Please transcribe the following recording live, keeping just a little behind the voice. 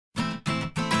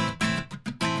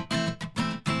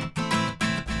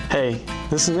Hey,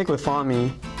 this is Nick with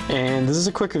Fami, and this is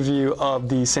a quick review of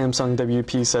the Samsung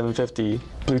WEP750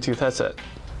 Bluetooth headset.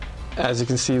 As you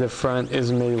can see, the front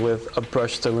is made with a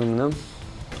brushed aluminum,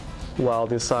 while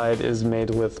the side is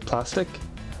made with plastic,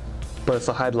 but it's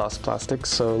a high gloss plastic,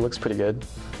 so it looks pretty good.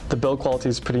 The build quality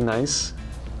is pretty nice.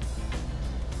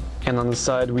 And on the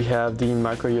side we have the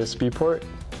micro USB port,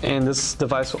 and this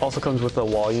device also comes with a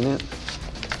wall unit,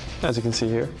 as you can see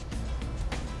here.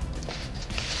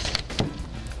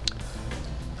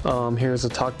 Here's a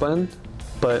talk button,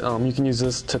 but you can use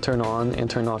this to turn on and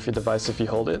turn off your device if you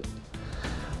hold it.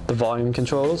 The volume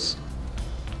controls,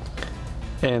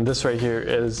 and this right here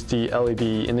is the LED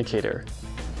indicator.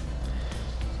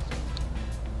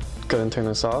 Go ahead and turn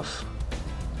this off.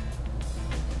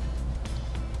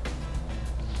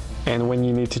 And when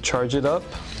you need to charge it up,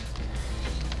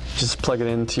 just plug it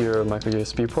into your micro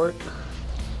USB port,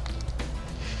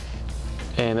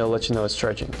 and it'll let you know it's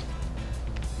charging.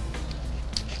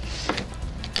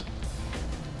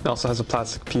 It also has a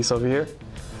plastic piece over here,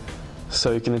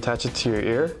 so you can attach it to your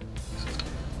ear.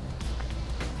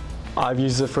 I've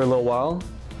used it for a little while,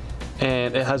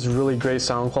 and it has really great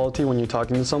sound quality when you're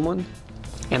talking to someone.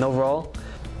 And overall,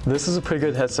 this is a pretty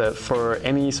good headset for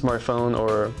any smartphone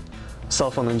or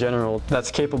cell phone in general that's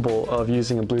capable of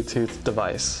using a Bluetooth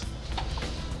device.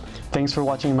 Thanks for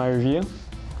watching my review.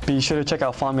 Be sure to check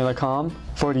out Fami.com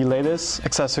for the latest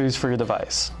accessories for your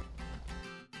device.